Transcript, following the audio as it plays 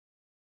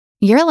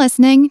You're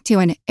listening to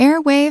an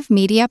Airwave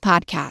Media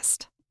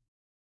Podcast.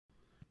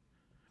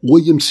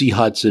 William C.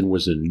 Hudson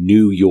was a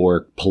New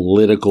York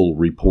political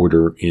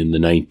reporter in the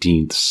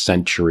 19th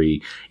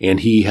century,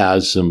 and he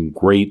has some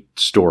great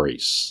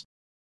stories.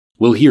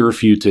 We'll hear a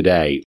few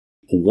today.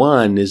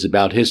 One is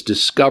about his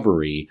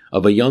discovery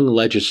of a young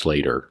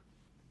legislator.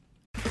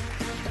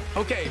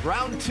 Okay,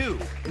 round two.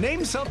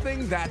 Name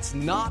something that's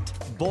not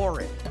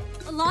boring.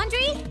 A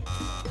laundry?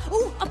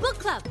 Ooh, a book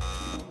club.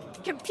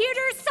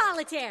 Computer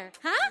solitaire,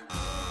 huh?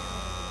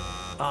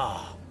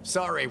 Ah,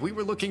 sorry, we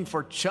were looking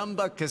for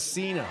Chumba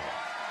Casino.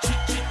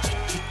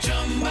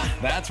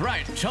 That's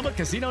right,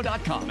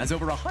 ChumbaCasino.com has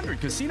over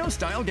 100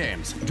 casino-style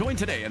games. Join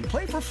today and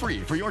play for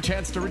free for your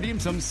chance to redeem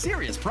some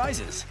serious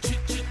prizes.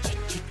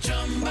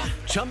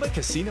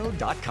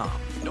 ChumbaCasino.com.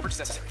 No purchase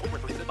necessary. Void where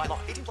prohibited by law.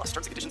 18+ terms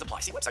and conditions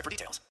apply. See website for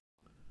details.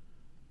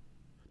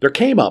 There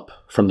came up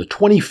from the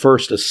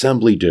 21st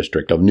Assembly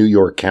District of New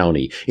York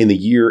County in the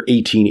year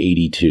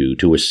 1882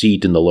 to a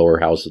seat in the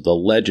lower house of the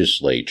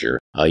legislature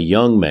a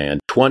young man,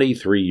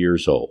 23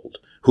 years old,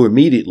 who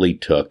immediately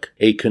took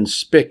a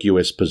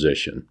conspicuous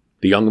position.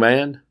 The young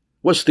man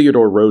was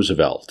Theodore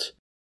Roosevelt.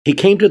 He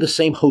came to the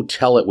same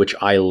hotel at which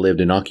I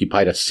lived and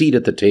occupied a seat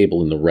at the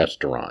table in the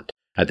restaurant,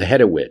 at the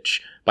head of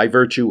which, by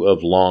virtue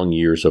of long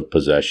years of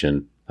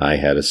possession, I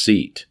had a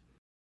seat.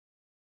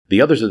 The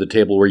others at the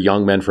table were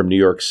young men from New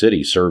York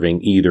City,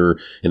 serving either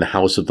in the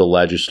House of the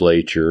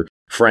Legislature,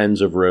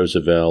 friends of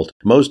Roosevelt,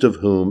 most of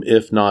whom,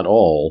 if not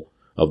all,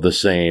 of the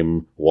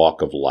same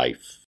walk of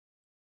life.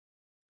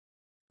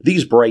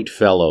 These bright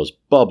fellows,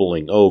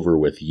 bubbling over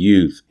with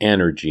youth,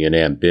 energy, and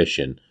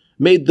ambition,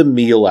 made the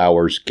meal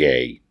hours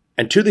gay,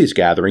 and to these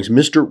gatherings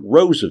Mr.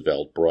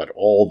 Roosevelt brought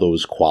all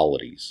those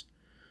qualities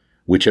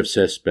which have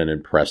since been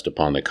impressed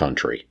upon the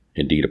country,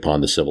 indeed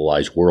upon the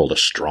civilized world: a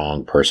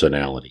strong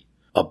personality,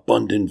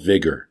 abundant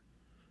vigor,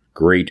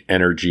 great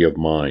energy of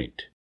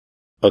mind,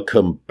 a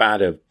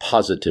combative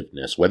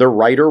positiveness, whether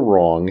right or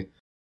wrong,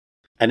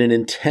 and an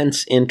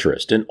intense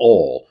interest in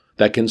all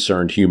that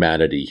concerned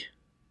humanity.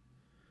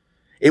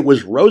 It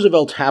was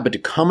Roosevelt's habit to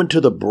come into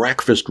the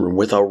breakfast room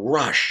with a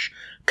rush,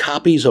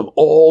 copies of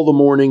all the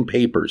morning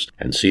papers,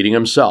 and seating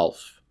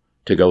himself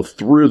to go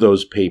through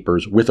those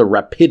papers with a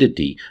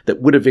rapidity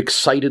that would have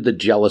excited the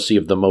jealousy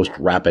of the most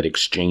rapid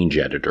exchange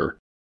editor.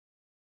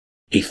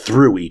 He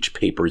threw each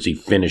paper as he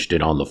finished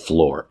it on the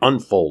floor,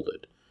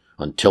 unfolded,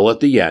 until at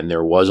the end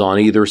there was on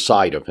either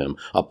side of him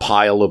a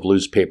pile of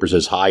loose papers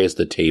as high as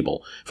the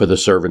table for the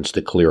servants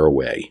to clear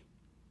away.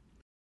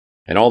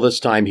 And all this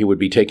time he would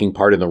be taking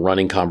part in the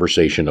running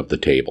conversation of the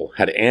table.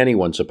 Had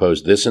anyone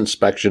supposed this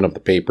inspection of the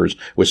papers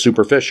was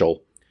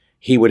superficial,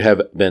 he would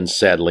have been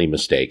sadly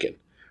mistaken.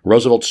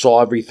 Roosevelt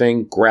saw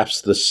everything,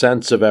 grasped the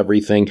sense of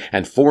everything,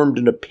 and formed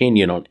an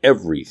opinion on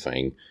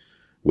everything,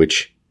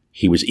 which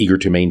he was eager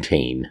to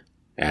maintain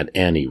at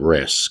any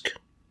risk.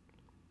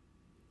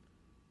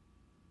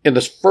 In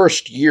the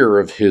first year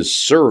of his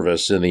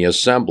service in the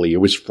Assembly, it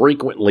was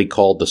frequently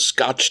called the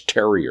Scotch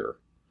Terrier.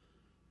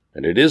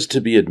 And it is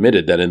to be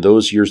admitted that in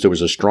those years there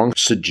was a strong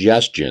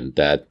suggestion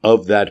that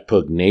of that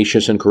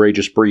pugnacious and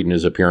courageous breed in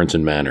his appearance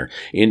and manner.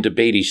 In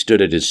debate he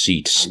stood at his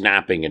seat,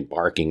 snapping and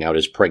barking out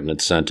his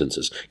pregnant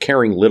sentences,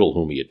 caring little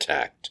whom he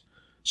attacked,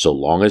 so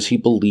long as he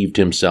believed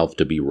himself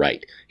to be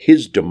right.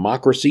 His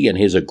democracy and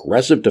his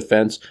aggressive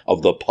defense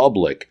of the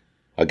public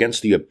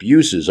against the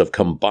abuses of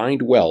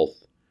combined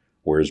wealth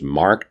were as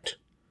marked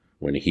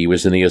when he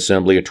was in the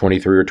Assembly at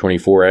 23 or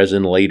 24 as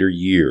in later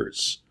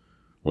years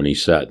when he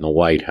sat in the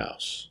White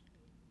House.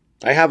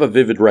 I have a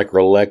vivid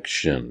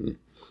recollection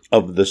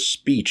of the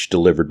speech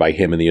delivered by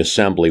him in the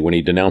Assembly when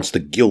he denounced the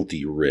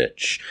guilty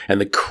rich and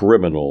the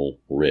criminal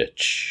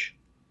rich.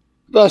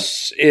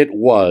 Thus it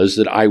was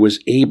that I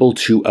was able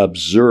to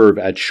observe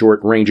at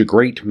short range a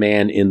great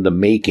man in the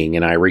making,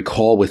 and I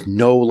recall with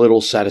no little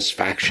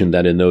satisfaction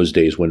that in those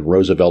days when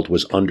Roosevelt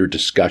was under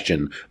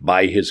discussion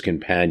by his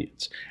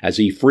companions, as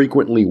he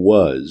frequently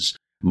was,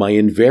 my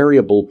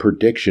invariable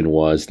prediction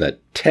was that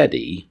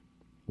Teddy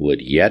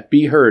would yet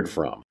be heard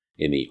from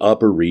in the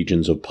upper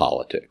regions of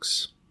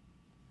politics.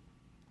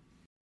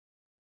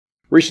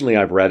 Recently,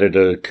 I've read at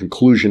a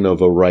conclusion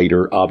of a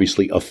writer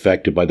obviously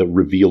affected by the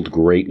revealed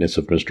greatness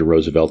of Mr.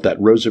 Roosevelt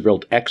that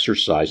Roosevelt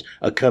exercised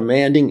a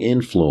commanding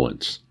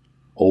influence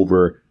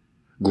over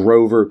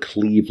Grover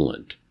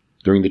Cleveland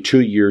during the 2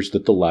 years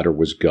that the latter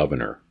was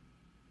governor.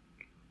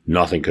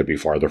 Nothing could be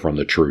farther from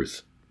the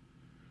truth.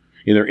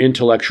 In their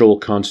intellectual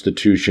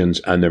constitutions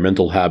and their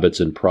mental habits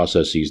and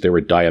processes, they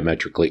were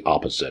diametrically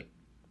opposite.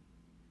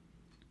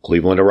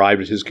 Cleveland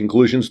arrived at his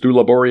conclusions through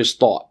laborious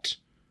thought.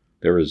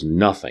 There is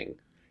nothing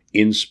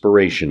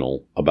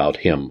inspirational about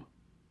him.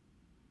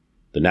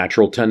 The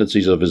natural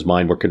tendencies of his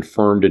mind were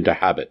confirmed into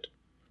habit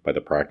by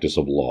the practice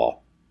of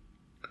law.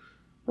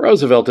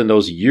 Roosevelt, in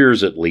those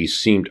years at least,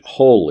 seemed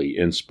wholly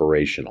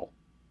inspirational.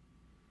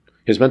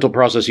 His mental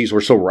processes were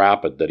so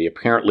rapid that he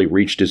apparently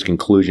reached his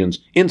conclusions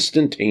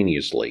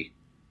instantaneously,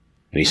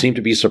 and he seemed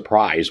to be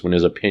surprised when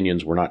his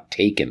opinions were not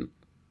taken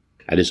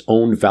at his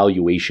own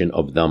valuation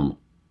of them.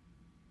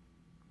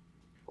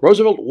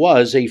 Roosevelt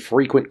was a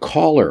frequent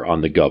caller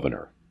on the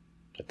governor.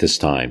 At this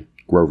time,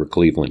 Grover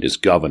Cleveland is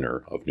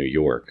governor of New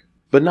York,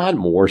 but not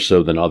more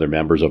so than other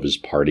members of his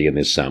party in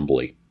the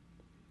assembly.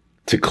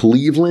 To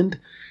Cleveland,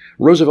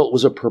 Roosevelt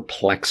was a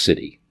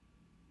perplexity.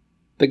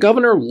 The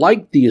governor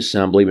liked the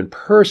assemblyman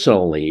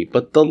personally,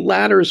 but the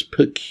latter's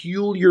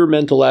peculiar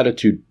mental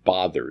attitude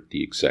bothered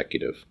the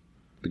executive.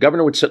 The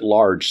governor would sit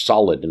large,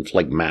 solid, and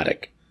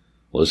phlegmatic,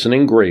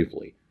 listening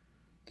gravely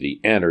to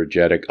the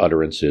energetic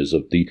utterances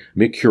of the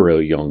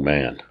mercurial young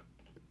man,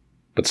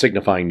 but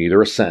signifying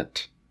neither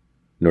assent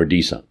nor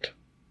dissent.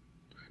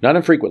 Not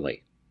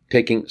infrequently,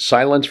 taking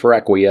silence for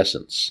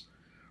acquiescence,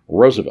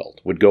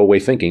 Roosevelt would go away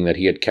thinking that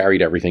he had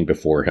carried everything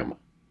before him.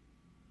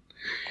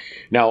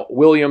 Now,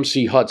 William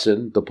C.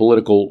 Hudson, the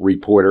political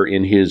reporter,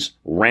 in his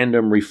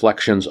Random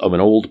Reflections of an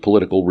Old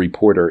Political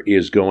Reporter,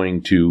 is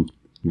going to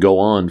go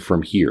on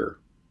from here,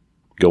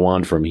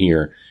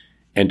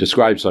 and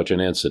describe such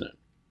an incident.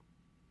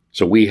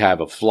 So we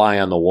have a fly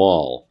on the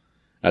wall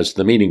as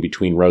the meeting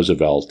between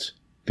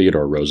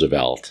Theodore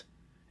Roosevelt,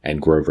 and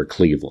Grover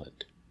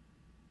Cleveland.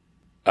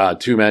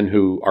 Two men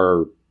who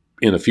are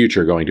in the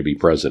future going to be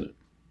president.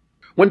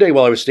 One day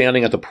while I was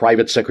standing at the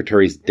private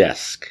secretary's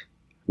desk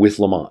with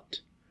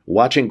Lamont,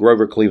 watching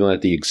Grover Cleveland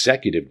at the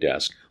executive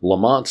desk,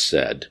 Lamont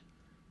said,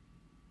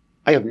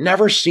 "I have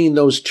never seen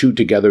those two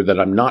together that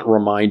I'm not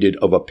reminded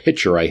of a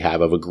picture I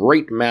have of a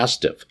great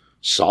mastiff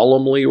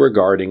solemnly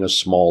regarding a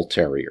small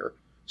terrier,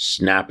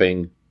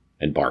 snapping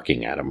and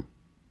barking at him."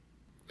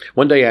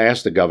 One day I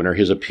asked the governor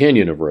his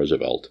opinion of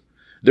Roosevelt.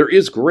 There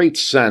is great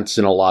sense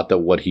in a lot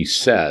of what he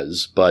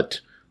says, but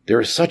there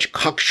is such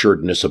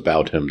cocksuredness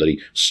about him that he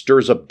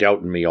stirs up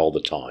doubt in me all the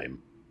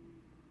time.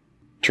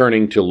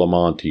 Turning to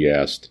Lamont, he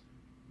asked,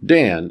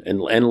 Dan, and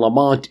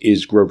Lamont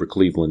is Grover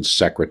Cleveland's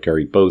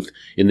secretary, both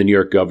in the New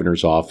York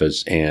governor's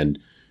office and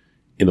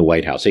in the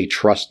White House, a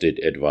trusted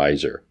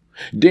advisor.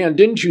 Dan,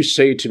 didn't you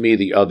say to me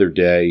the other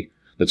day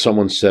that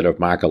someone said of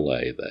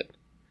Macaulay that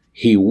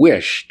he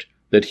wished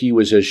that he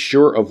was as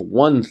sure of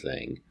one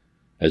thing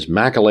as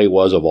Macaulay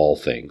was of all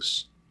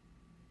things?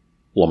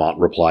 Lamont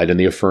replied in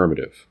the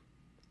affirmative.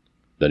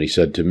 Then he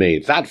said to me,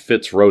 "That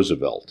fits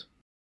Roosevelt."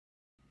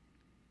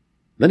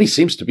 Then he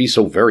seems to be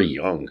so very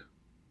young.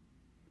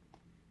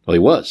 Well, he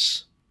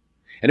was.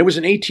 And it was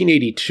in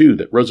 1882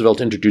 that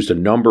Roosevelt introduced a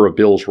number of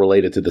bills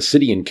related to the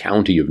city and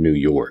county of New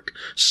York,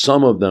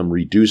 some of them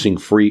reducing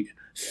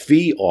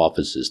fee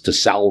offices to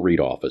salaried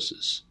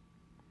offices.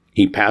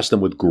 He passed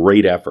them with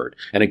great effort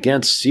and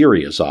against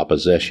serious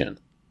opposition.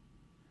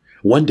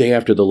 One day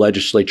after the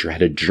legislature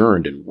had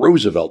adjourned and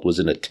Roosevelt was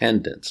in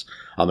attendance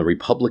on the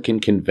Republican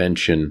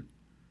convention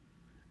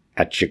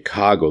at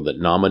Chicago that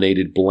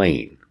nominated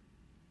Blaine,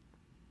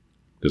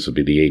 this would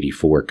be the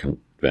 84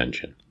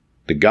 convention,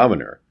 the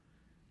governor,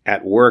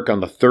 at work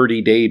on the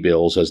 30-day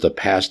bills as the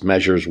past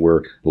measures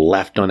were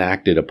left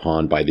unacted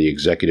upon by the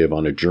executive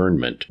on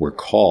adjournment were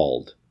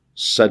called,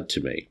 said to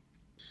me,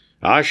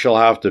 "I shall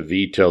have to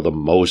veto the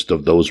most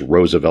of those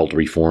Roosevelt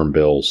reform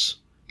bills.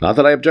 Not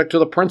that I object to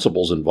the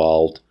principles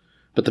involved,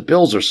 but the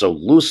bills are so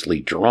loosely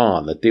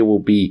drawn that they will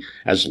be,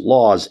 as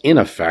laws,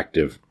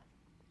 ineffective,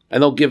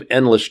 and they'll give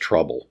endless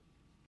trouble."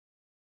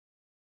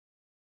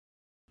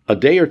 A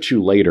day or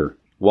two later,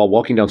 while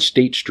walking down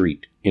State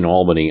Street in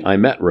Albany, I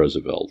met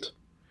Roosevelt,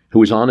 who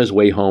was on his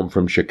way home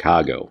from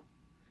Chicago,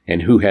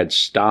 and who had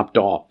stopped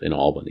off in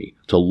Albany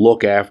to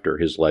look after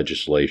his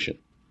legislation.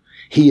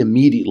 He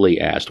immediately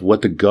asked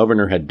what the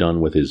governor had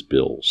done with his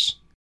bills.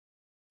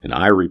 And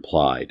I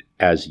replied,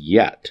 as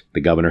yet,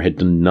 the governor had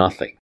done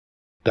nothing,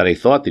 that I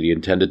thought that he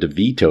intended to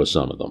veto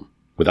some of them.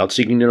 Without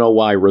seeking to know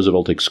why,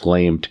 Roosevelt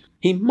exclaimed,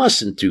 "He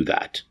mustn't do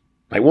that.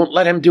 I won't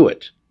let him do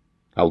it.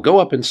 I'll go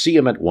up and see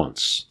him at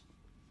once."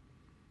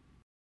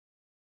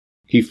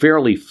 He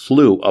fairly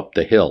flew up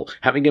the hill,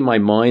 having in my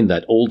mind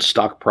that old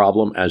stock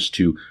problem as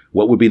to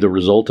what would be the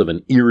result of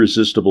an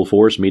irresistible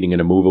force meeting an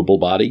immovable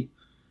body,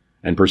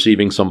 and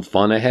perceiving some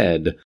fun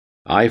ahead,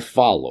 I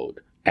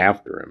followed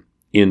after him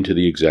into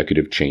the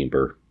executive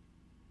chamber.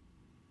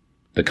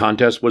 The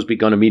contest was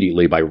begun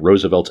immediately by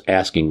Roosevelt's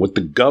asking what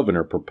the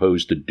governor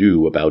proposed to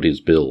do about his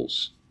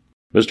bills.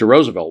 "Mr.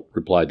 Roosevelt,"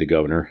 replied the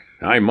governor,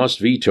 "I must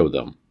veto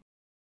them.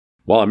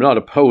 While I'm not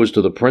opposed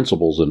to the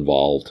principles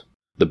involved,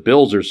 the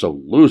bills are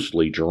so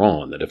loosely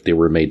drawn that if they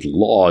were made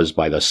laws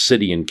by the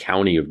city and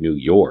county of New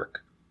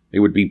York, they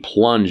would be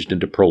plunged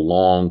into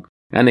prolonged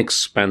and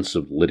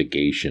expensive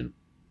litigation."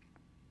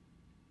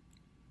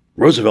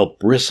 Roosevelt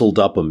bristled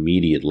up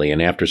immediately,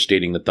 and after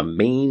stating that the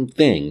main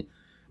thing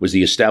was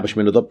the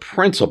establishment of the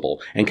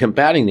principle and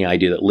combating the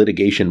idea that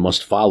litigation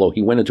must follow,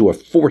 he went into a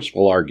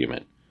forceful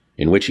argument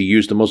in which he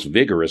used the most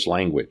vigorous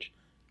language,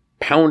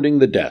 pounding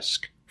the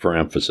desk for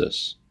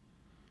emphasis.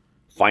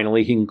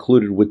 Finally, he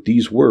concluded with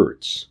these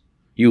words,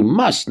 "You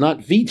must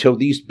not veto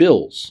these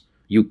bills.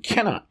 You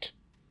cannot.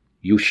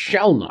 You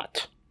shall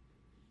not.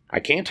 I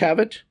can't have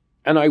it,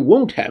 and I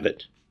won't have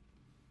it."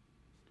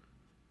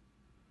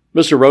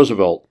 "Mr.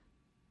 Roosevelt,"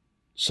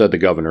 said the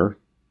governor,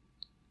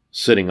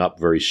 sitting up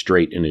very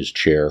straight in his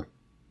chair,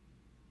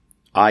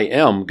 "I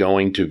am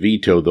going to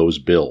veto those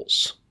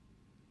bills.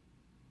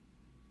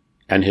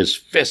 and his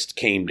fist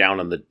came down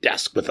on the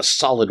desk with a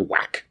solid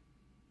whack.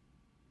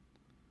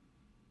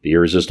 The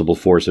irresistible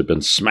force had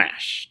been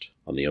smashed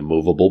on the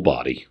immovable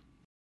body.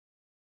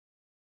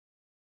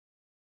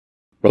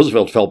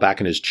 Roosevelt fell back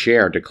in his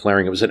chair,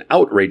 declaring it was an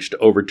outrage to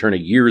overturn a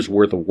year's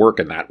worth of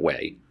work in that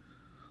way.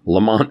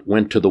 Lamont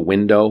went to the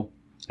window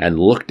and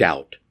looked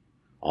out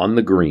on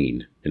the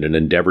green in an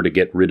endeavor to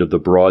get rid of the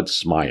broad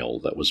smile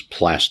that was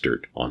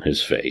plastered on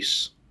his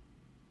face.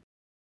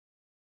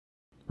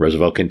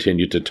 Roosevelt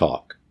continued to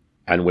talk,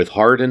 and with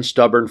hard and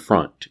stubborn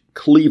front,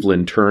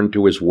 Cleveland turned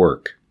to his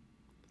work,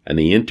 and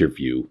the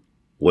interview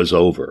was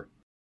over.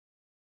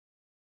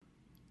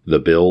 The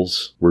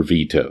bills were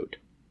vetoed.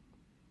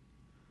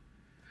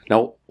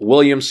 Now,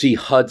 William C.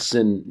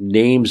 Hudson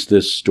names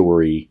this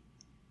story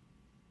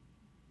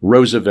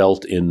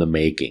Roosevelt in the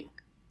Making.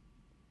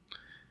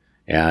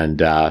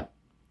 And, I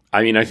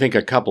think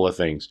a couple of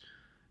things.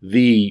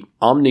 The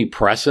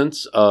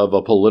omnipresence of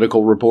a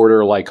political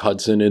reporter like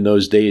Hudson in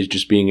those days,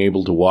 just being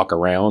able to walk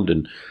around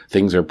and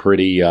things are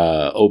pretty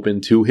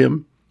open to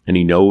him. And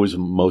he knows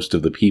most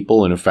of the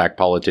people. And in fact,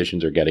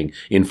 politicians are getting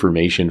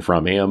information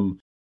from him.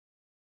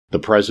 The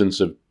presence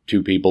of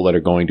two people that are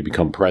going to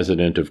become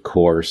president, of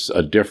course,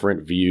 a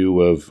different view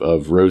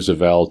of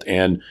Roosevelt,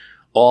 and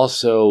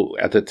also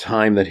at the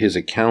time that his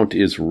account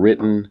is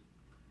written,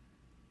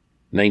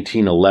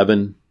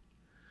 1911,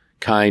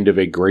 kind of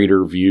a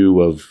greater view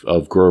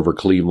of Grover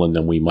Cleveland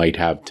than we might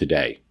have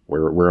today,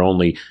 where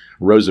only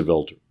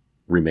Roosevelt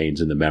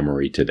remains in the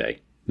memory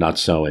today. Not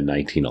so in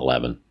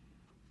 1911.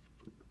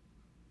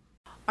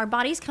 Our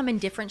bodies come in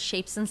different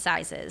shapes and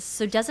sizes,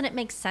 so doesn't it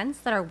make sense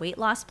that our weight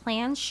loss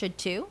plans should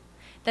too?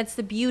 That's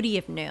the beauty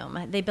of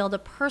Noom. They build a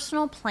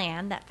personal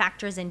plan that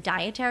factors in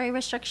dietary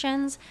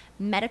restrictions,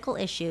 medical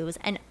issues,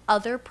 and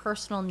other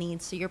personal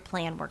needs so your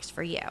plan works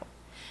for you.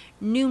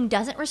 Noom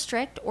doesn't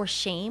restrict or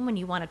shame when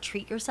you want to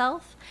treat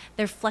yourself.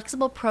 Their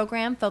flexible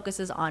program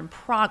focuses on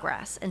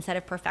progress instead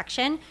of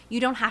perfection. You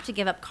don't have to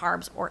give up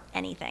carbs or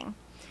anything.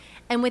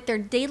 And with their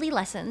daily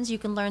lessons, you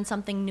can learn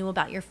something new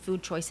about your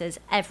food choices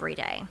every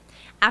day.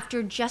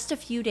 After just a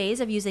few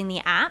days of using the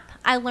app,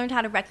 I learned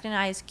how to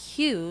recognize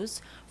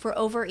cues for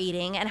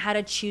overeating and how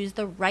to choose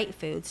the right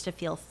foods to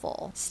feel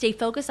full. Stay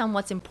focused on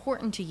what's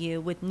important to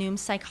you with Noom's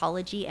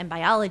psychology and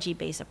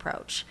biology-based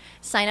approach.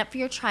 Sign up for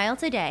your trial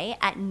today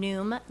at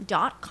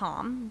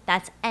Noom.com.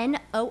 That's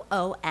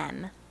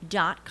Noom.com.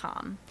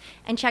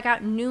 And check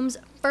out Noom's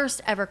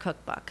first ever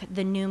cookbook,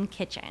 The Noom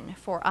Kitchen,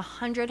 for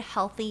 100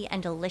 healthy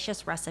and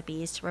delicious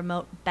recipes to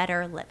promote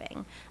better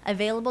living.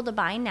 Available to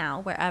buy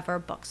now wherever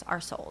books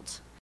are sold.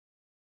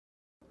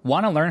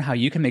 Want to learn how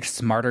you can make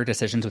smarter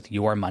decisions with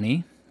your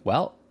money?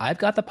 Well, I've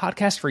got the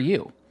podcast for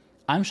you.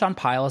 I'm Sean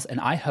Piles, and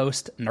I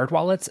host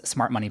NerdWallet's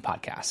Smart Money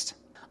Podcast.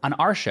 On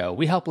our show,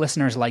 we help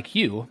listeners like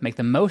you make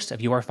the most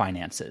of your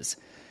finances.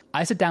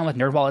 I sit down with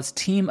NerdWallet's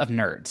team of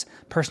nerds,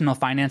 personal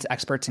finance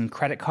experts in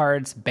credit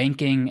cards,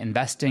 banking,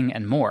 investing,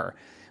 and more.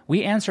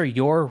 We answer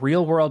your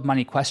real-world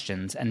money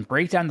questions and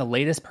break down the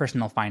latest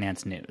personal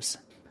finance news.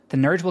 The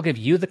nerds will give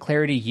you the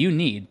clarity you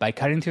need by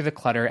cutting through the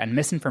clutter and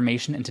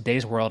misinformation in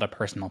today's world of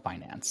personal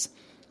finance.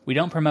 We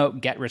don't promote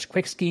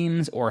get-rich-quick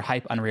schemes or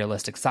hype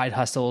unrealistic side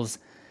hustles.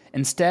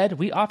 Instead,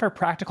 we offer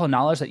practical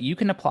knowledge that you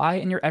can apply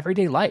in your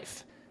everyday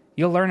life.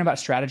 You'll learn about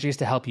strategies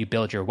to help you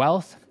build your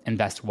wealth,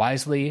 invest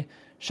wisely,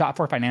 shop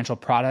for financial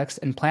products,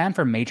 and plan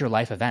for major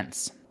life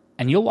events.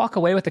 And you'll walk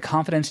away with the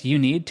confidence you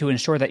need to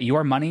ensure that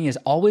your money is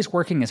always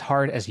working as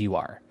hard as you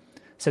are.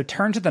 So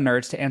turn to the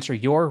nerds to answer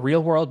your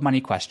real-world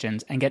money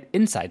questions and get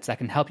insights that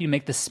can help you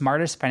make the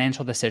smartest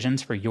financial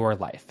decisions for your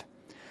life.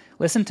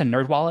 Listen to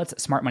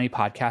NerdWallet's Smart Money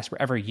Podcast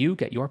wherever you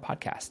get your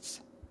podcasts.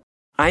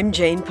 I'm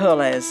Jane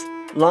Perlez,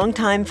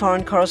 longtime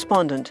foreign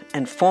correspondent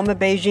and former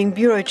Beijing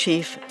bureau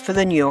chief for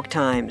the New York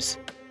Times.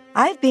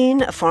 I've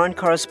been a foreign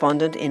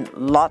correspondent in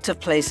lots of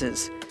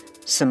places: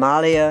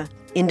 Somalia,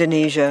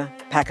 Indonesia,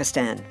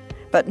 Pakistan,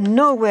 but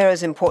nowhere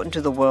as important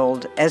to the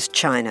world as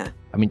China.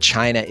 I mean,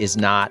 China is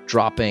not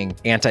dropping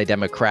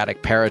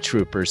anti-democratic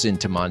paratroopers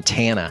into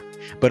Montana.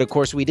 But of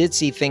course, we did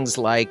see things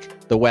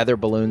like the weather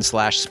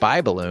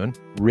balloon/spy balloon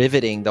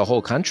riveting the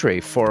whole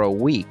country for a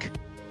week.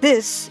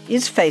 This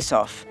is Face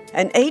Off,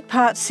 an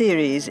 8-part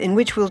series in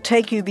which we'll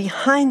take you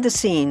behind the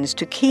scenes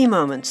to key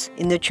moments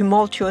in the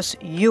tumultuous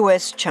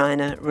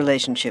U.S.-China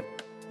relationship.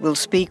 We'll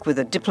speak with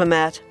a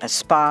diplomat, a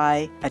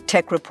spy, a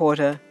tech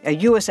reporter, a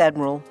U.S.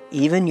 admiral,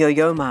 even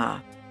Yo-Yo Ma.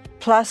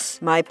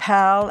 Plus, my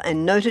pal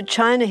and noted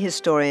China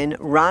historian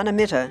Rana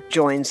Mitter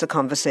joins the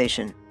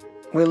conversation.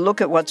 We'll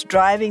look at what's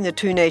driving the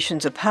two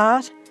nations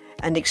apart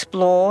and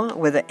explore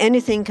whether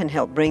anything can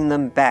help bring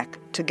them back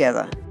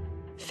together.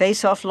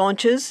 Face Off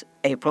launches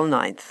April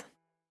 9th.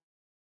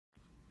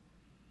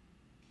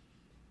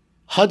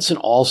 Hudson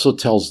also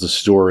tells the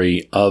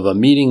story of a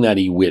meeting that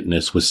he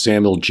witnessed with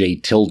Samuel J.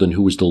 Tilden,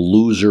 who was the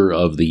loser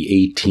of the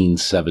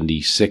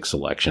 1876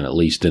 election, at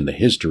least in the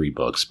history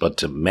books, but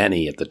to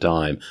many at the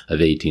time of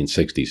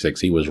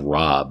 1866, he was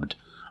robbed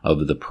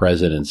of the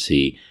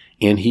presidency.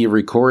 And he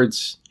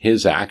records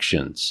his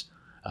actions,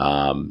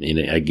 in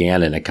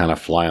a kind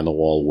of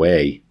fly-on-the-wall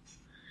way.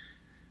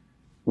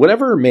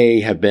 Whatever may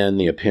have been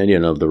the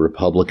opinion of the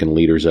Republican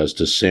leaders as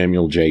to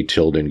Samuel J.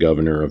 Tilden,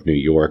 governor of New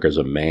York, as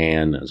a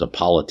man, as a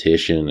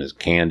politician, as a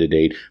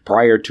candidate,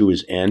 prior to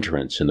his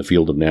entrance in the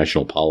field of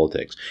national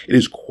politics, it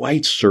is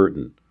quite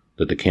certain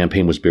that the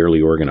campaign was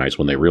barely organized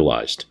when they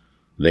realized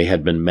they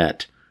had been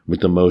met with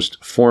the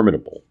most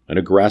formidable and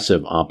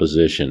aggressive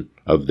opposition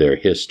of their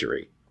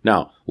history.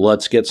 Now,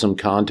 let's get some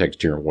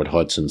context here on what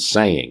Hudson's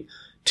saying.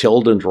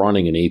 Tilden's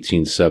running in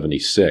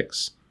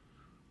 1876.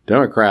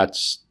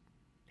 Democrats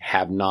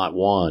have not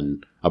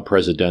won a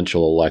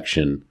presidential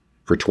election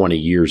for 20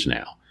 years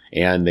now,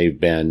 and they've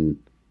been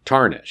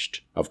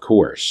tarnished, of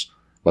course,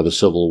 by the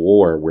Civil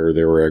War, where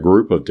there were a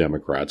group of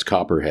Democrats,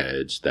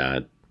 Copperheads,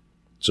 that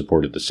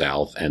supported the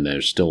South, and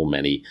there's still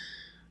many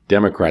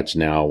Democrats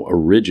now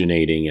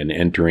originating and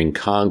entering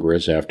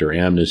Congress after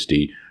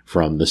amnesty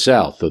from the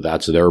South. So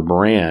that's their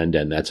brand,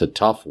 and that's a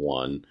tough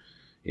one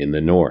in the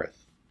North.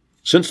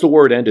 Since the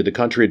war had ended, the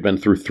country had been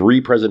through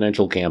 3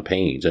 presidential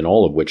campaigns, in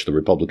all of which the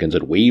Republicans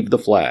had waved the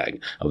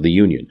flag of the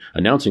Union,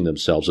 announcing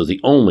themselves as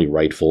the only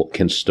rightful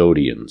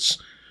custodians.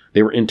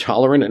 They were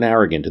intolerant and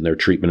arrogant in their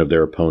treatment of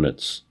their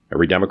opponents.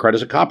 Every Democrat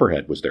is a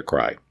Copperhead, was their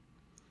cry.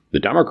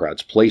 The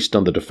Democrats, placed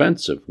on the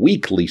defensive,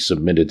 weakly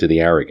submitted to the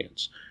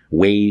arrogance,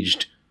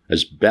 waged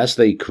as best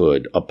they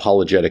could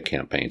apologetic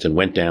campaigns, and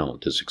went down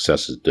to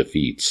successive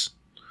defeats.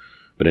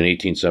 But in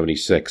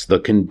 1876, the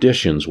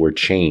conditions were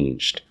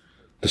changed.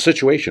 The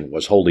situation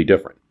was wholly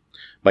different.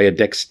 By a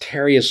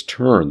dexterous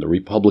turn, the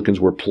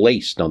Republicans were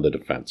placed on the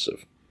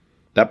defensive.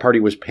 That party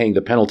was paying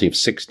the penalty of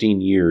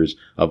 16 years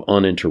of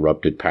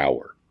uninterrupted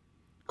power.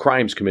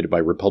 Crimes committed by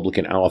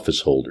Republican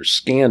office holders,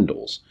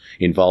 scandals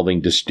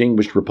involving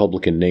distinguished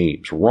Republican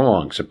names,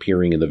 wrongs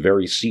appearing in the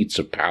very seats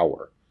of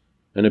power,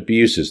 and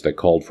abuses that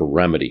called for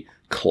remedy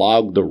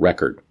clogged the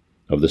record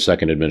of the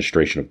second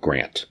administration of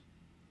Grant.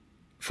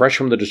 Fresh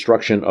from the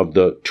destruction of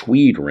the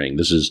Tweed Ring,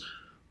 this is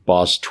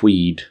Boss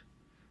Tweed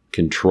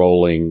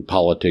controlling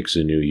politics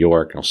in New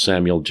York. Now,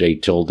 Samuel J.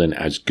 Tilden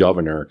as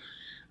governor,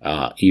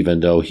 even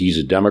though he's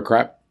a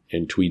Democrat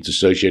and Tweed's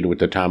associated with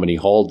the Tammany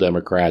Hall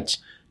Democrats,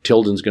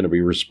 Tilden's going to be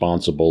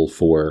responsible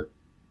for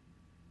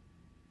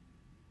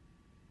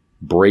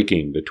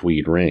breaking the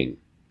Tweed Ring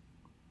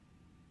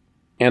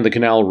and the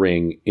Canal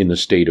Ring in the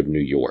state of New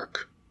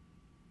York.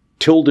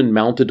 Tilden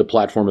mounted the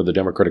platform of the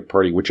Democratic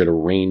Party, which had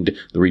arraigned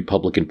the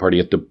Republican Party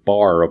at the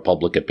bar of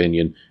public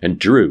opinion, and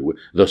drew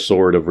the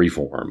sword of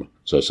reform.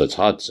 So says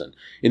Hudson.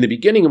 In the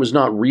beginning, it was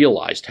not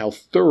realized how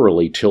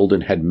thoroughly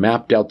Tilden had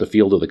mapped out the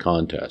field of the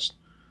contest.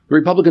 The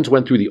Republicans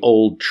went through the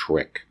old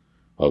trick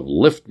of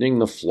lifting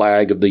the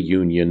flag of the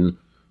Union,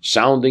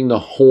 sounding the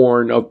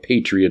horn of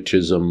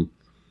patriotism,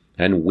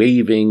 and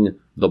waving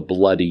the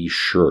bloody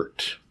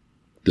shirt.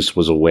 This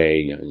was a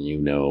way,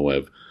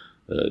 of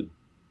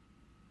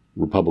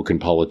Republican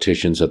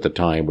politicians at the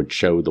time would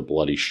show the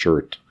bloody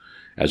shirt,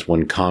 as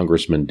one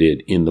congressman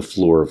did in the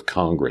floor of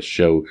Congress,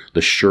 show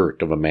the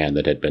shirt of a man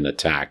that had been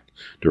attacked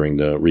during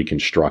the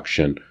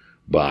Reconstruction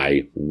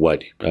by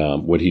what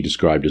he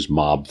described as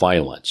mob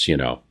violence,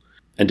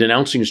 and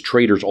denouncing as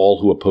traitors all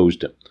who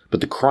opposed him.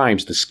 But the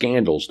crimes, the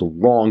scandals, the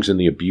wrongs, and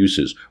the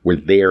abuses were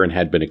there and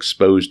had been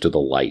exposed to the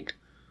light.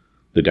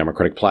 The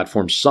Democratic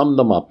platform summed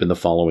them up in the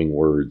following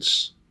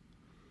words.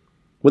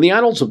 When the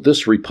annals of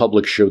this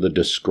republic show the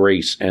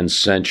disgrace and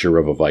censure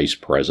of a vice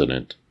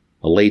president,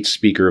 a late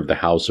Speaker of the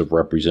House of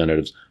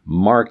Representatives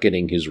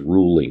marketing his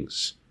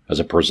rulings as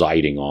a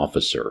presiding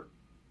officer,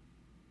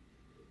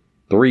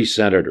 3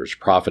 senators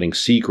profiting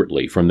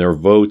secretly from their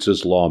votes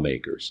as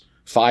lawmakers,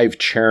 5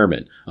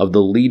 chairmen of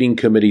the leading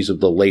committees of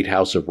the late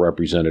House of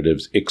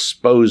Representatives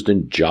exposed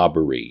in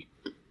jobbery,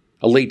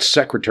 a late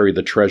Secretary of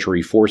the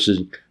Treasury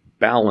forcing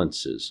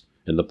balances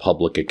in the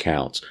public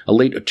accounts, a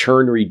late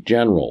Attorney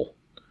General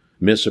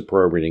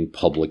misappropriating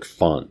public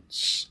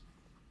funds.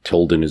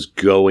 Tilden is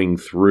going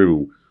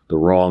through the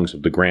wrongs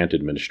of the Grant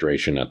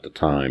administration at the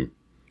time.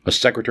 A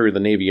Secretary of the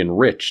Navy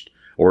enriched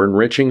or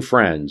enriching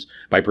friends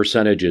by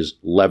percentages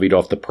levied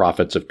off the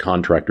profits of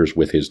contractors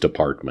with his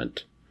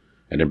department.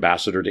 An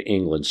ambassador to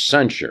England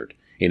censured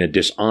in a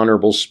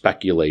dishonorable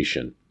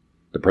speculation.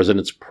 The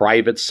president's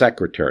private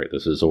secretary,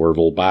 this is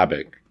Orville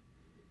Babbage,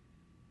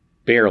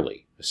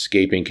 barely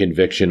escaping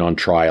conviction on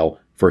trial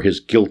for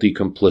his guilty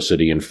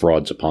complicity in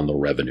frauds upon the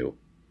revenue,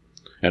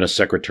 and a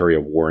Secretary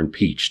of War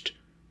impeached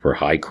for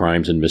high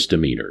crimes and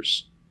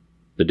misdemeanors.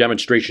 The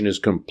demonstration is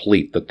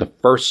complete that the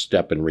first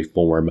step in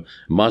reform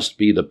must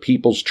be the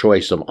people's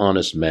choice of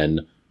honest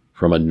men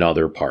from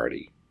another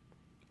party,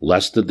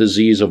 lest the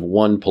disease of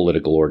one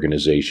political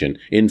organization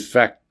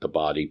infect the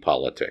body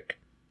politic,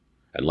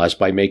 and lest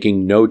by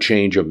making no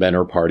change of men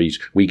or parties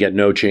we get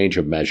no change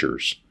of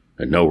measures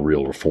and no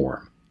real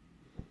reform.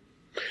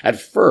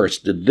 At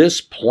first,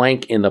 this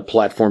plank in the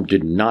platform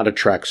did not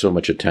attract so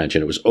much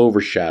attention. It was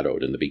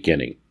overshadowed in the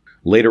beginning.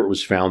 Later, it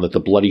was found that the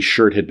bloody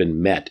shirt had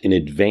been met in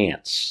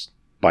advance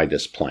by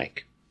this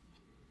plank.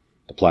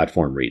 The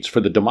platform reads, "For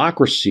the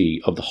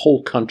democracy of the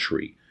whole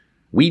country,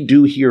 we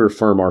do here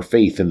affirm our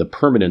faith in the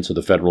permanence of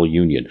the federal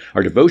union,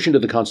 our devotion to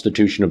the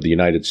Constitution of the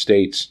United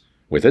States,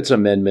 with its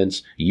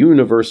amendments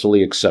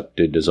universally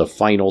accepted as a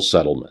final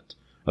settlement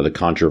of the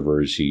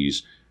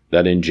controversies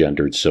that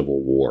engendered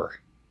civil war,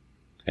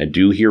 and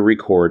do here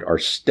record our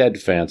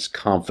steadfast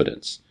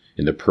confidence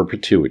in the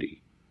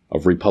perpetuity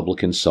of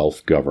Republican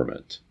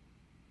self-government.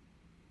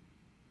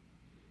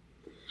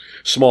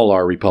 Small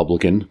r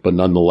Republican, but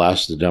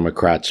nonetheless the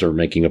Democrats are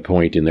making a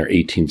point in their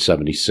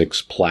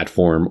 1876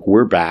 platform.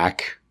 We're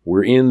back.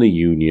 We're in the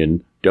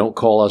Union. Don't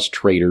call us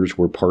traitors.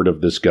 We're part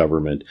of this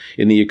government.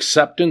 In the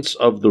acceptance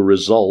of the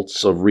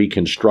results of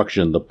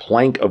Reconstruction, the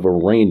plank of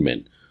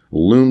arraignment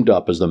loomed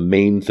up as the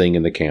main thing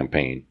in the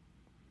campaign.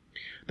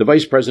 The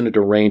vice president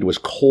arraigned was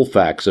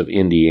Colfax of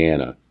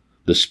Indiana.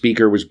 The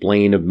speaker was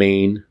Blaine of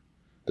Maine.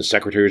 The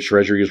secretary of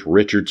Treasury was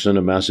Richardson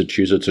of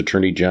Massachusetts.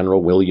 Attorney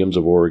General Williams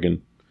of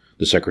Oregon.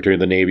 The Secretary of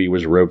the Navy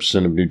was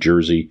Robeson of New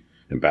Jersey.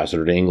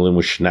 Ambassador to England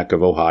was Schneck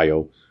of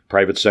Ohio.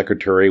 Private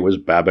Secretary was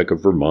Babbitt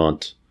of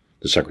Vermont.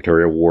 The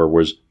Secretary of War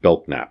was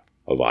Belknap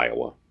of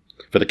Iowa.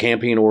 For the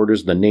campaign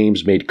orders, the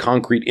names made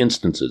concrete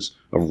instances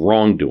of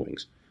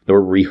wrongdoings that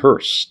were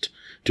rehearsed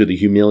to the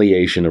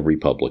humiliation of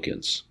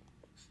Republicans.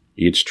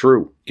 It's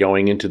true,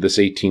 going into this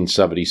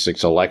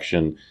 1876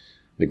 election,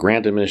 the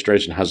Grant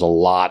administration has a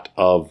lot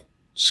of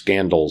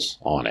scandals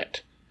on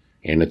it.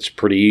 And it's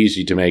pretty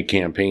easy to make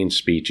campaign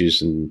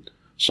speeches and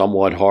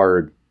somewhat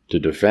hard to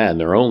defend.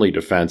 Their only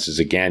defense is,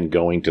 again,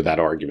 going to that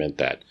argument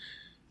that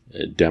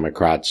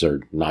Democrats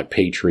are not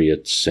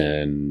patriots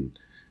and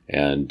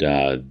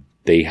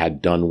they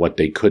had done what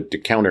they could to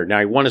counter. Now,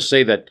 I want to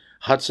say that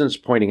Hudson's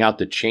pointing out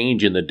the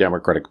change in the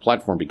Democratic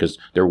platform because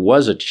there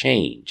was a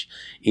change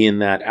in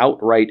that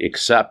outright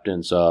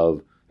acceptance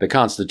of the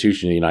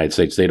Constitution of the United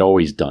States. They'd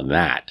always done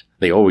that.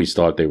 They always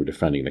thought they were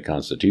defending the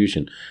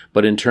Constitution.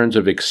 But in terms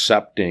of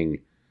accepting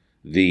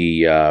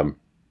the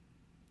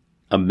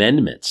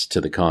amendments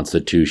to the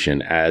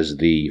Constitution as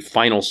the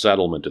final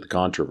settlement of the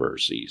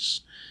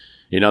controversies,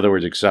 in other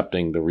words,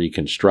 accepting the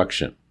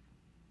Reconstruction,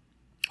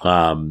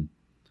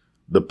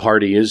 the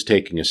party is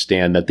taking a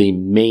stand that they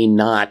may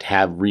not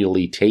have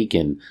really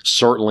taken,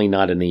 certainly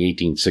not in the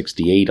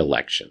 1868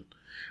 election,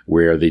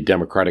 where the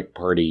Democratic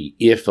Party,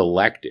 if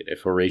elected,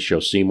 if Horatio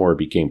Seymour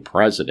became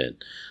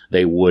president,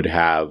 they would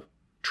have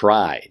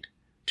tried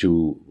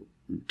to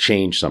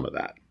change some of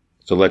that.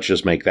 So let's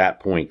just make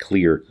that point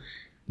clear.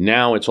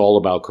 Now it's all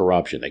about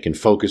corruption. They can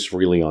focus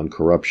freely on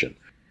corruption.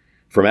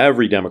 From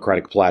every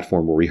Democratic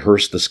platform will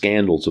rehearse the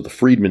scandals of the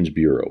Freedmen's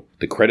Bureau,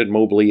 the Credit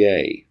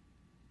Mobilier,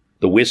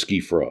 the whiskey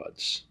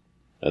frauds,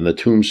 and the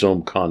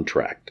Tombstone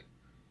contract.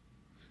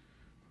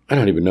 I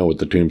don't even know what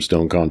the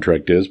Tombstone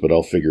contract is, but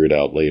I'll figure it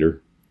out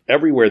later.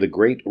 Everywhere the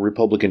great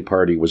Republican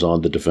Party was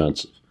on the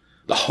defensive.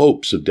 The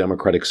hopes of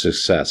Democratic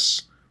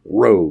success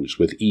rose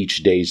with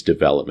each day's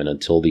development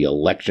until the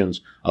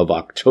elections of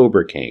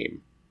October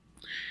came.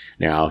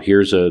 Now,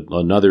 here's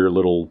another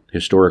little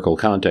historical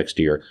context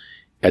here.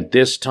 At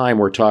this time,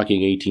 we're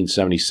talking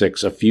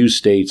 1876, a few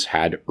states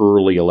had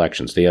early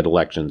elections. They had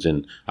elections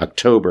in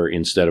October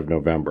instead of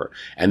November.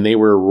 And they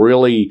were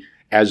really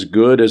as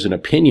good as an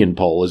opinion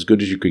poll, as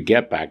good as you could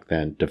get back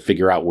then, to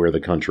figure out where the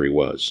country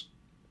was.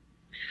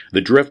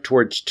 The drift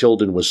towards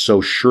Tilden was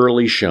so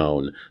surely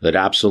shown that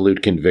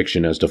absolute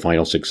conviction as to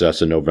final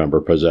success in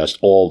November possessed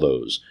all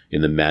those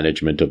in the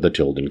management of the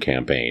Tilden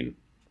campaign.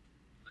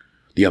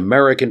 The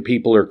American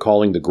people are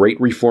calling the great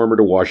reformer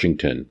to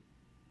Washington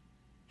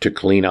to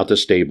clean out the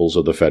stables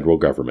of the federal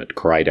government,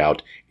 cried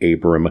out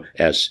Abram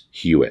S.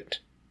 Hewitt.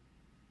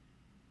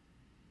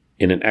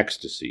 In an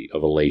ecstasy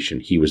of elation,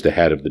 he was the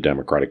head of the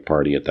Democratic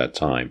Party at that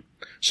time.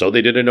 So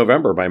they did in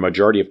November by a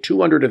majority of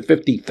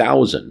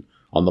 250,000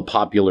 on the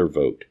popular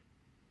vote.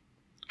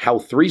 How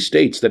 3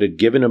 states that had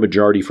given a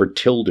majority for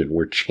Tilden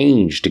were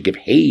changed to give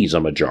Hayes a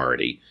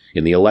majority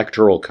in the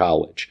Electoral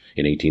College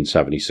in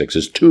 1876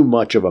 is too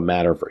much of a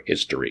matter for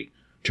history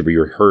to be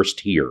rehearsed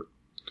here.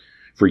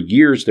 For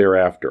years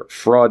thereafter,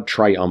 fraud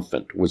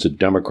triumphant was a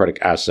Democratic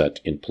asset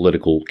in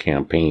political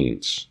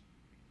campaigns.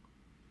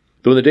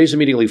 Though in the days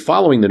immediately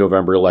following the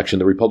November election,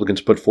 the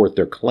Republicans put forth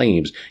their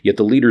claims, yet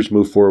the leaders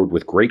moved forward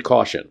with great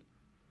caution,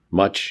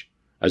 much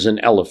as an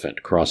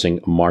elephant crossing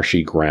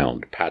marshy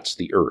ground pats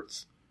the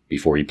earth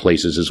before he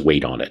places his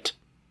weight on it.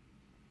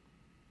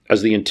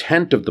 As the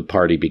intent of the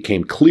party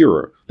became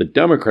clearer, the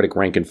Democratic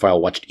rank and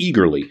file watched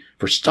eagerly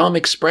for some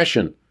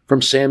expression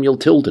from Samuel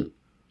Tilden,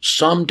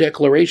 some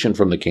declaration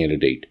from the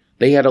candidate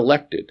they had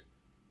elected,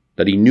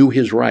 that he knew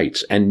his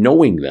rights and,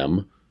 knowing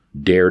them,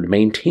 dared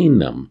maintain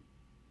them.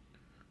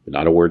 But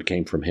not a word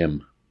came from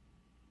him,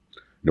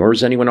 nor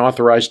was anyone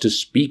authorized to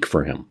speak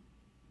for him.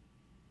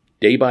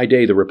 Day by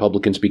day, the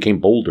Republicans became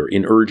bolder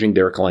in urging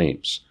their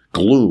claims.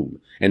 Gloom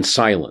and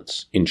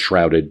silence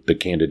enshrouded the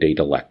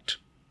candidate-elect.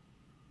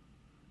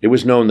 It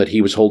was known that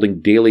he was holding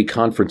daily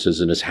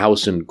conferences in his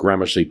house in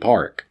Gramercy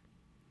Park.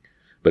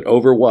 But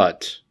over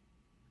what,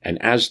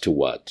 and as to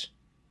what,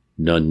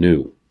 none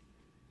knew.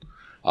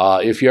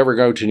 If you ever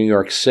go to New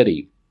York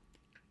City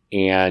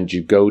and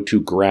you go to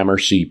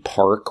Gramercy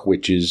Park,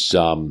 which is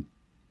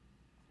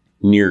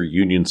near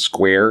Union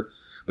Square,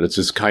 but it's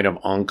this kind of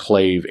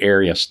enclave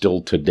area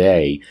still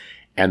today,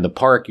 And the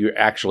park, you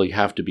actually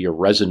have to be a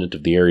resident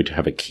of the area to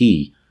have a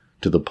key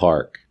to the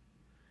park.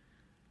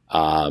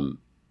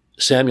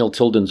 Samuel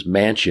Tilden's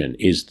mansion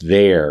is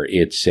there.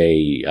 It's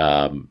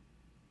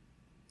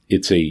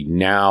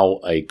now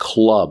a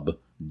club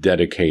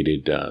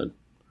dedicated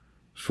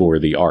for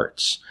the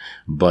arts,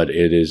 but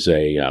it is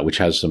which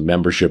has some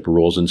membership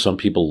rules, and some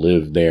people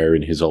live there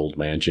in his old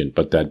mansion,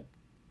 but that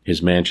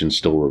his mansion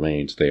still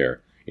remains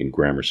there in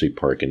Gramercy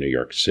Park in New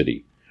York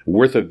City.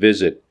 Worth a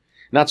visit,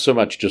 not so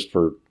much just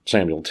for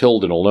Samuel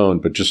Tilden alone,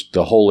 but just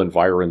the whole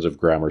environs of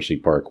Gramercy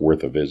Park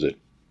worth a visit.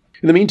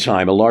 In the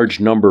meantime, a large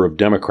number of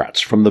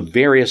Democrats from the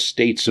various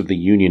states of the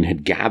Union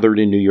had gathered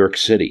in New York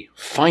City.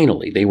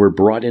 Finally, they were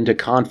brought into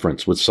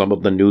conference with some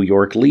of the New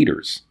York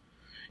leaders.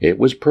 It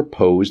was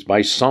proposed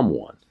by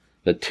someone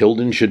that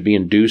Tilden should be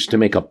induced to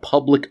make a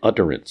public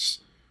utterance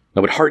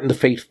that would hearten the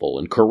faithful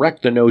and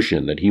correct the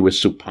notion that he was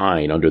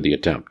supine under the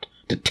attempt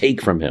to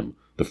take from him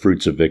the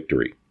fruits of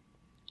victory.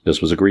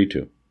 This was agreed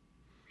to.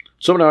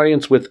 So an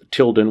audience with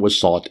Tilden was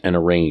sought and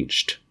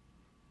arranged.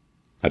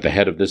 At the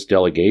head of this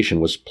delegation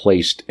was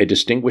placed a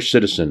distinguished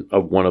citizen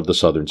of one of the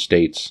southern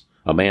states,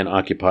 a man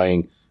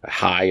occupying a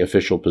high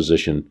official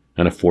position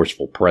and a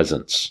forceful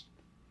presence.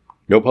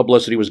 No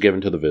publicity was given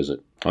to the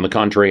visit. On the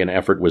contrary, an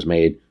effort was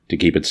made to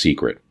keep it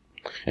secret.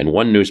 And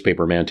one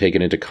newspaper man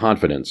taken into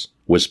confidence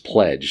was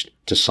pledged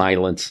to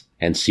silence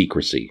and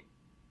secrecy.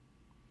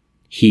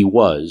 He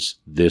was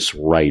this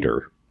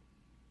writer.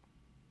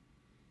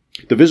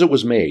 The visit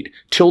was made.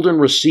 Tilden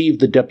received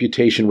the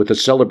deputation with the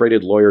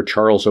celebrated lawyer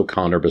Charles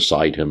O'Connor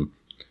beside him.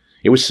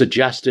 It was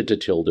suggested to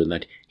Tilden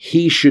that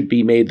he should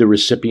be made the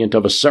recipient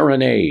of a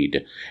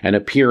serenade and,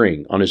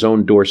 appearing on his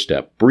own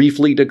doorstep,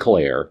 briefly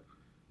declare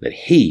that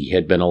he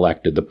had been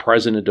elected the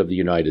President of the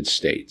United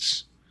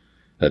States,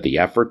 that the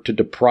effort to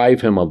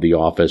deprive him of the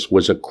office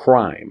was a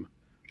crime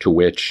to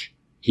which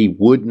he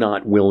would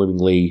not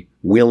willingly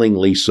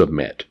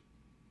submit,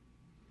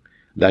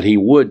 that he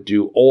would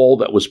do all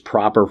that was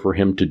proper for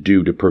him to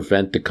do to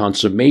prevent the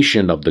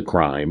consummation of the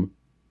crime,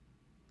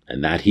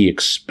 and that he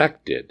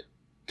expected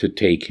to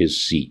take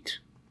his seat.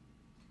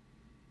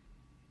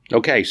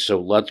 Okay, so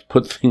let's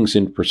put things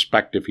in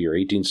perspective here.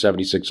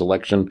 1876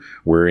 election,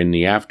 we're in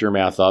the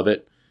aftermath of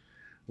it.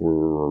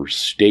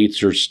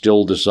 States are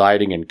still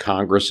deciding, and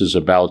Congress is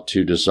about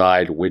to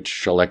decide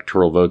which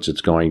electoral votes it's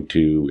going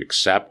to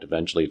accept.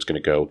 Eventually, it's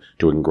going to go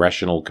to a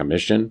congressional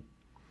commission.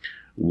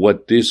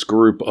 What this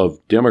group of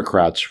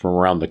Democrats from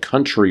around the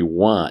country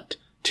want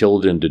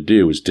Tilden to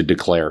do is to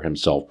declare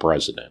himself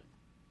president.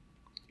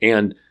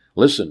 And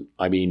listen,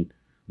 I mean,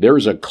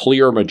 there's a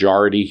clear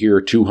majority here,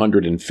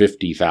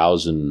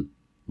 250,000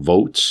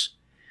 votes.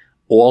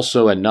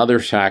 Also, another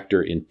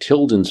factor in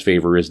Tilden's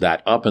favor is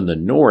that up in the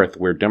north,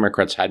 where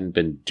Democrats hadn't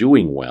been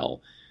doing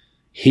well,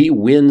 he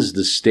wins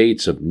the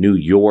states of New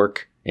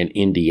York and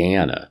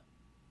Indiana,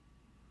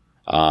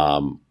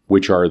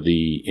 which are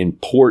the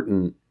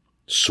important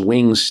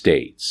swing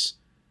states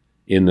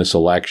in this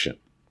election.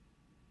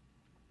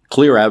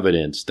 Clear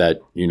evidence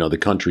that, the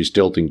country's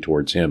tilting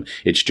towards him.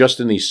 It's just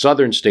in these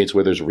southern states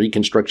where there's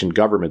Reconstruction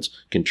governments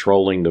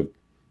controlling the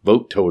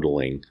vote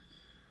totaling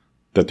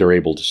that they're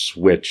able to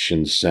switch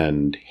and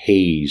send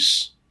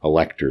Hayes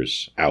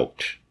electors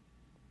out.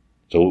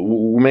 So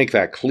we'll make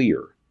that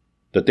clear,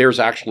 that there's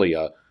actually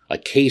a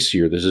case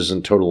here. This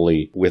isn't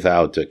totally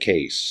without a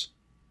case.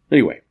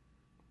 Anyway,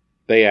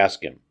 they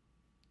ask him,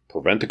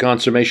 prevent the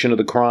consummation of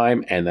the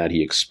crime, and that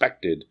he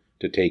expected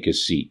to take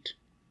his seat.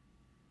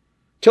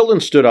 Tilden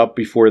stood up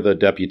before the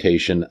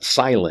deputation,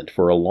 silent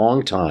for a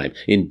long time,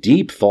 in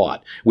deep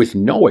thought, with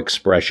no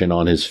expression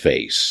on his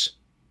face.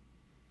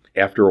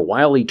 After a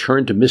while, he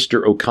turned to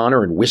Mr.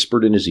 O'Connor and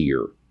whispered in his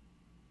ear.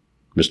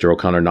 Mr.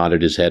 O'Connor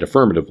nodded his head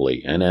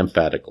affirmatively and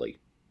emphatically.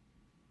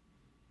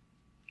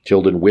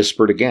 Tilden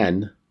whispered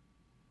again,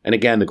 and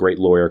again the great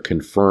lawyer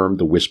confirmed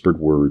the whispered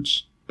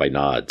words by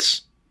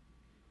nods.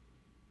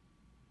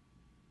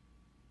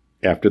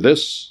 After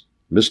this,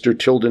 Mr.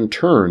 Tilden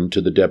turned to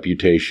the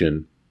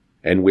deputation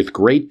and with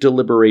great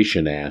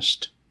deliberation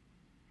asked,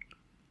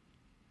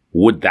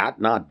 "Would that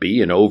not be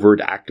an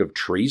overt act of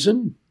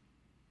treason?"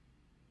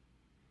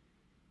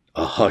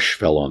 A hush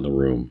fell on the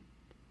room.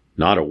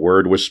 Not a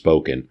word was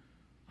spoken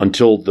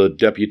until the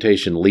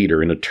deputation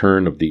leader, in a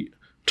tone of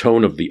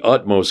the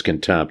utmost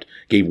contempt,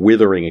 gave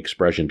withering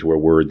expression to a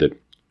word that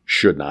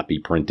should not be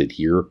printed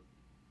here.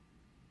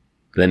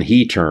 Then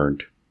he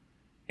turned,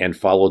 and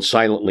followed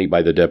silently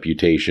by the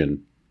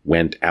deputation,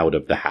 went out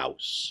of the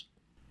house.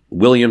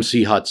 William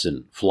C.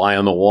 Hudson, fly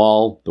on the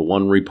wall, the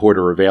one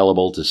reporter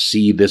available to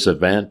see this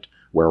event,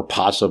 where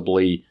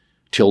possibly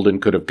Tilden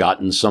could have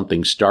gotten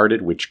something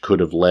started which could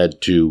have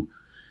led to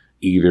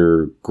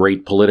either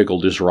great political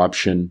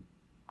disruption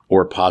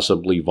or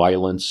possibly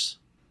violence.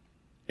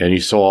 And he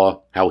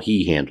saw how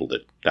he handled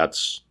it.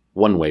 That's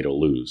one way to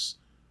lose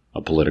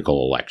a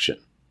political election.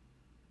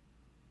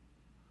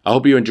 I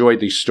hope you enjoyed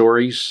these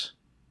stories.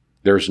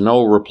 There's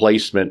no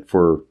replacement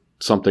for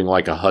something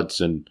like a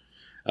Hudson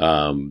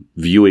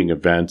viewing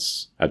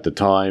events at the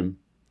time.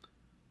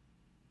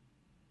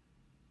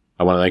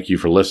 I want to thank you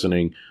for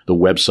listening. The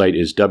website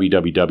is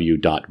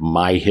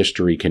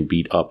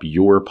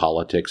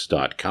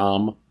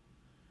www.myhistorycanbeatupyourpolitics.com.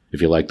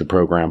 If you like the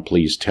program,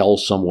 please tell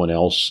someone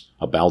else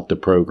about the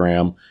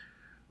program.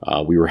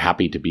 We were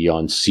happy to be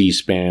on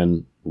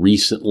C-SPAN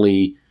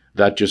recently.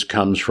 That just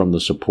comes from the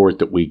support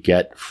that we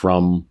get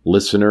from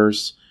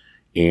listeners,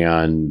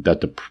 and that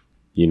the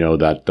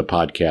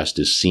podcast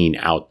is seen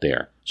out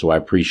there. So I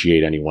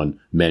appreciate anyone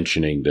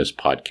mentioning this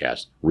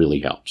podcast.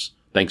 Really helps.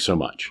 Thanks so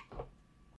much.